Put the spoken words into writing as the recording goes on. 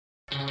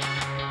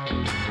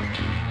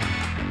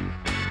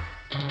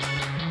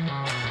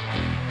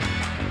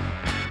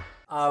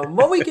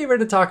What we came here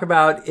to talk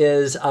about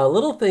is a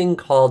little thing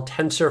called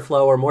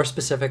TensorFlow, or more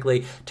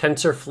specifically,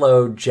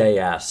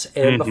 TensorFlow.js.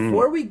 And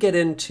before we get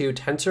into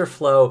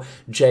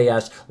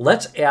TensorFlow.js,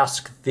 let's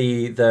ask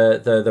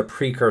the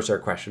precursor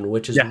question,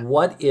 which is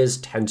what is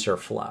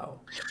TensorFlow?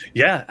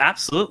 Yeah,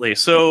 absolutely.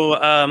 So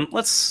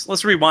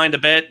let's rewind a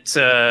bit.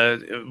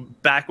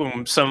 Back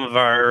when some of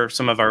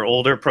our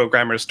older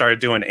programmers started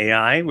doing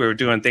AI, we were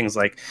doing things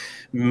like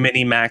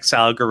mini-max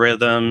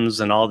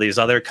algorithms and all these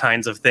other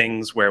kinds of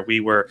things where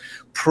we were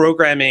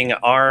programming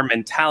our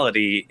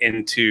mentality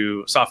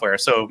into software.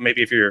 So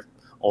maybe if you're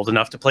old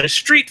enough to play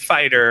Street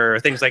Fighter or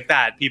things like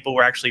that, people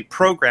were actually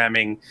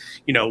programming,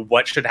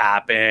 what should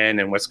happen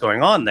and what's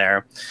going on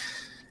there.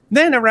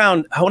 Then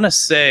around, I want to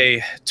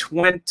say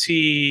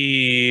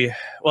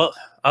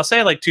I'll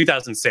say like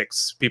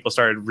 2006, people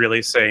started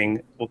really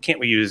saying, well, can't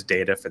we use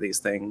data for these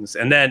things?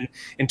 And then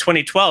in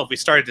 2012, we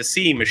started to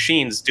see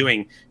machines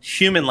doing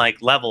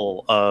human-like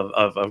level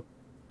of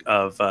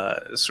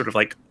sort of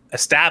like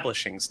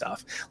establishing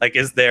stuff. Like,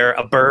 is there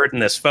a bird in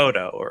this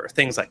photo or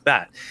things like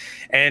that?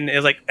 And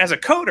it's like, as a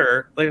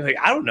coder, like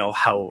I don't know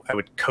how I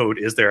would code,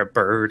 is there a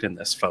bird in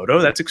this photo?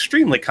 That's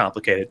extremely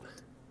complicated.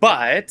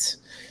 But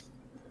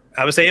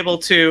I was able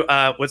to,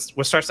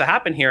 what starts to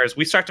happen here is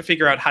we start to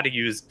figure out how to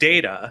use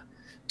data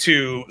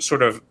to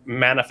sort of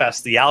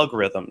manifest the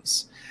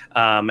algorithms.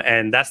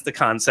 And that's the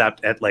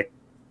concept at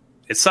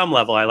some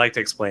level. I like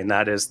to explain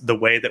that is the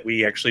way that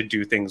we actually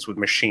do things with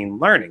machine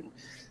learning.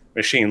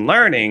 Machine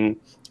learning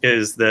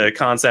is the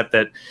concept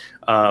that,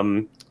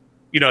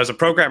 as a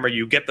programmer,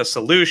 you get the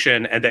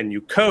solution and then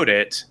you code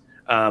it.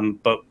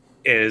 But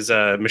as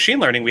machine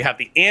learning, we have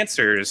the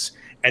answers,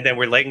 and then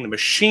we're letting the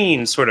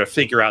machine sort of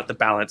figure out the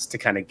balance to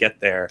kind of get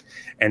there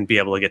and be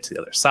able to get to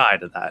the other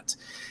side of that.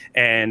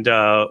 And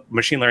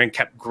machine learning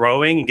kept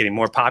growing and getting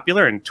more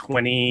popular. In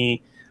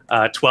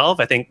 2012,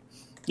 I think,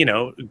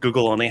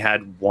 Google only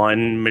had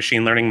one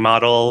machine learning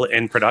model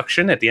in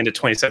production. At the end of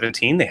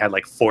 2017, they had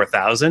like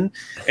 4,000.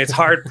 It's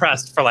hard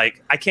pressed for I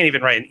can't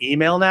even write an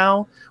email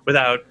now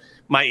without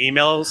my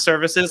email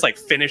services, like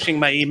finishing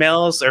my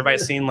emails.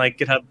 Everybody's seen like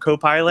GitHub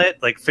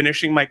Copilot, like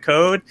finishing my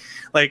code.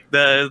 Like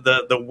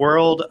the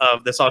world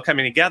of this all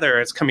coming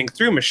together, it's coming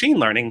through machine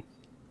learning.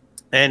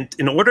 And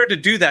in order to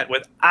do that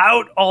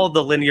without all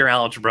the linear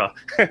algebra,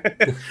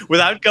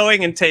 without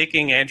going and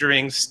taking Andrew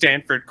Ng's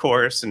Stanford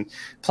course and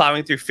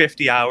plowing through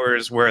 50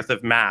 hours worth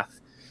of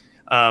math,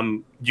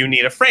 you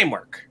need a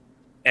framework.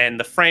 And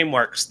the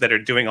frameworks that are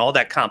doing all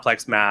that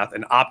complex math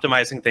and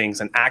optimizing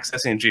things and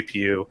accessing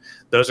GPU,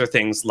 those are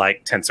things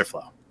like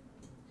TensorFlow.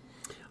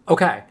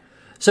 Okay.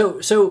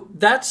 So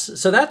that's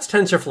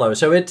TensorFlow.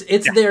 So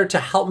it's there to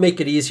help make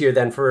it easier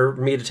then for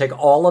me to take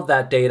all of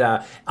that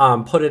data,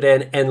 put it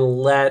in, and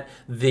let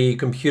the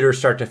computer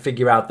start to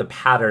figure out the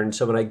pattern.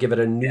 So when I give it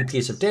a new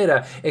piece of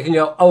data, it can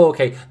go, oh,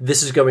 okay,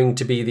 this is going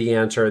to be the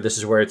answer. This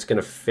is where it's going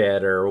to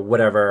fit, or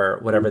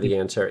whatever the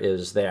answer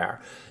is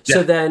there.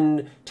 So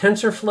then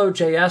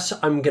TensorFlow.js,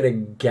 I'm going to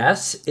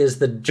guess, is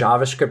the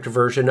JavaScript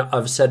version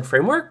of said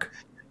framework?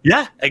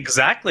 Yeah,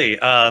 exactly.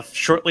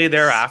 Shortly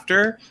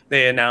thereafter,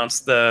 they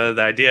announced the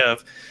idea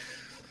of,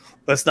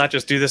 let's not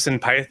just do this in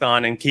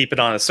Python and keep it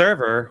on a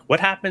server.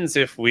 What happens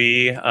if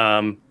we,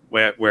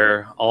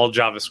 where all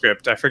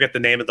JavaScript, I forget the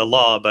name of the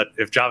law, but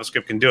if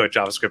JavaScript can do it,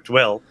 JavaScript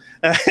will.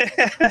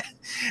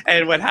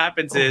 And what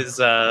happens is,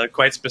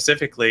 quite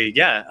specifically,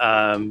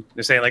 they're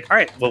saying like, all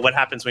right, well, what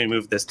happens when we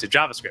move this to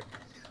JavaScript?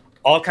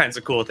 All kinds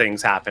of cool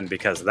things happen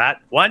because of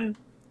that. One,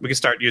 we can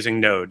start using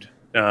Node.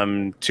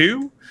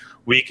 Two,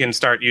 we can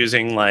start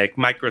using like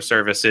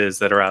microservices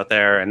that are out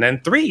there. And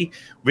then three,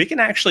 we can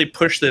actually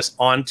push this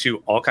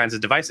onto all kinds of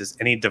devices,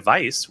 any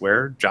device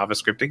where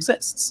JavaScript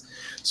exists.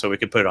 So we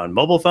could put it on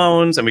mobile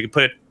phones, and we could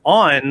put it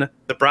on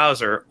the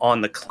browser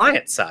on the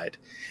client side.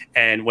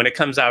 And when it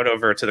comes out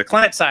over to the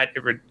client side,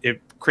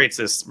 it creates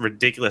this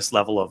ridiculous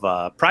level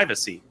of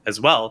privacy as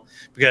well.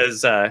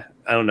 Because I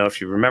don't know if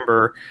you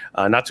remember,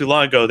 not too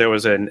long ago, there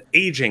was an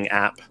aging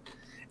app.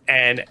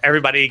 And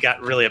everybody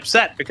got really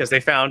upset because they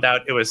found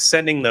out it was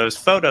sending those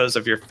photos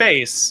of your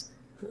face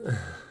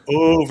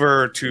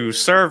over to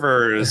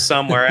servers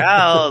somewhere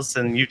else,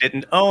 and you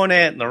didn't own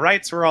it, and the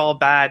rights were all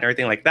bad and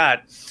everything like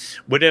that.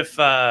 What if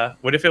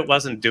it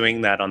wasn't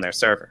doing that on their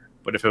server?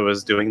 What if it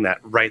was doing that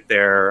right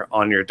there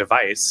on your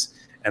device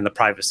and the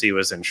privacy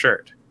was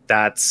ensured?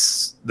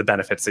 That's the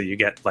benefits that you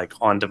get like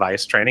on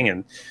device training.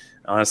 And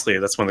honestly,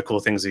 that's one of the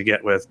cool things you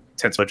get with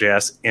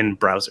TensorFlow.js in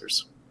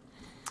browsers.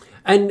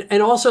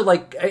 And also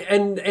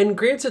and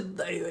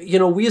granted,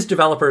 we as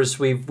developers,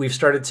 we've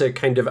started to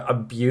kind of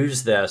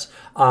abuse this,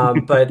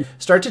 but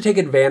start to take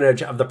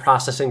advantage of the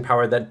processing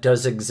power that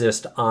does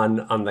exist on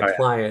the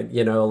client.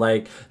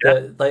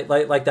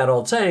 Like that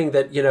old saying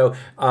that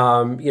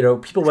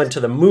people went to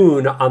the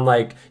moon on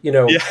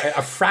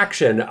a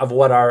fraction of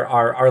what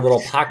our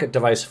little pocket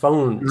device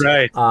phones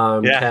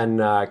can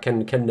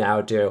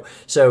now do.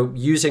 So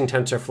using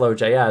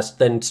TensorFlow.js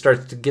then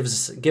starts to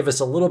give us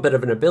a little bit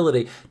of an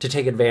ability to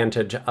take advantage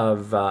advantage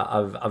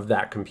of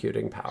that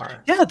computing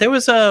power. Yeah, there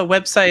was a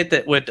website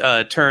that would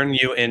turn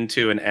you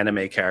into an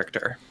anime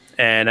character,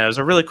 and it was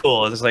a really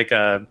cool. It was like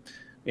a,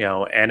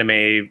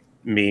 anime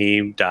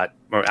me dot,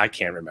 or I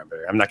can't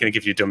remember. I'm not going to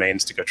give you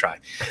domains to go try.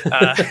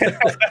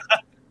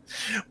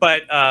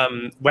 But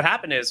what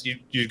happened is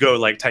you go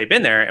like type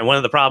in there, and one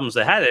of the problems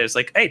they had is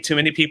like, hey, too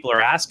many people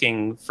are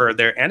asking for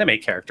their anime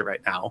character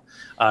right now.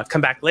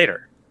 Come back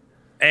later,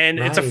 and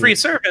it's a free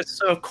service,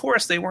 so of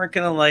course they weren't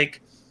going to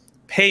like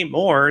pay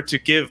more to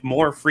give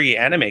more free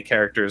anime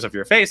characters of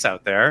your face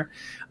out there.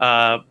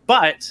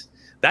 But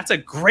that's a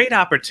great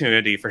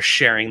opportunity for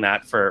sharing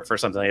that for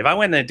something. If I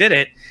went and did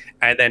it,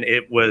 and then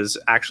it was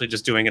actually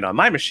just doing it on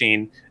my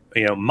machine,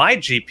 my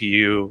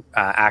GPU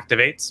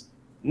activates,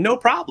 no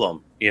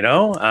problem.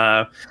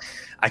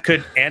 I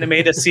could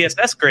animate a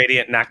CSS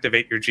gradient and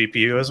activate your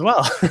GPU as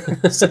well.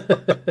 So,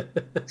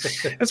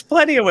 there's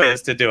plenty of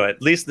ways to do it.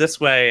 At least this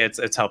way,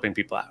 it's helping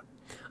people out.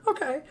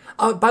 Okay.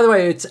 By the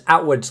way, it's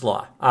Atwood's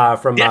Law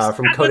from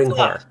Coding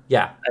Horror.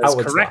 Yeah, that's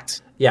Atwood's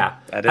correct. Law. Yeah,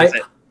 that is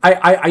it.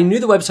 I knew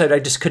the website. I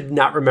just could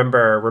not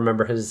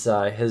remember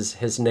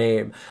his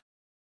name.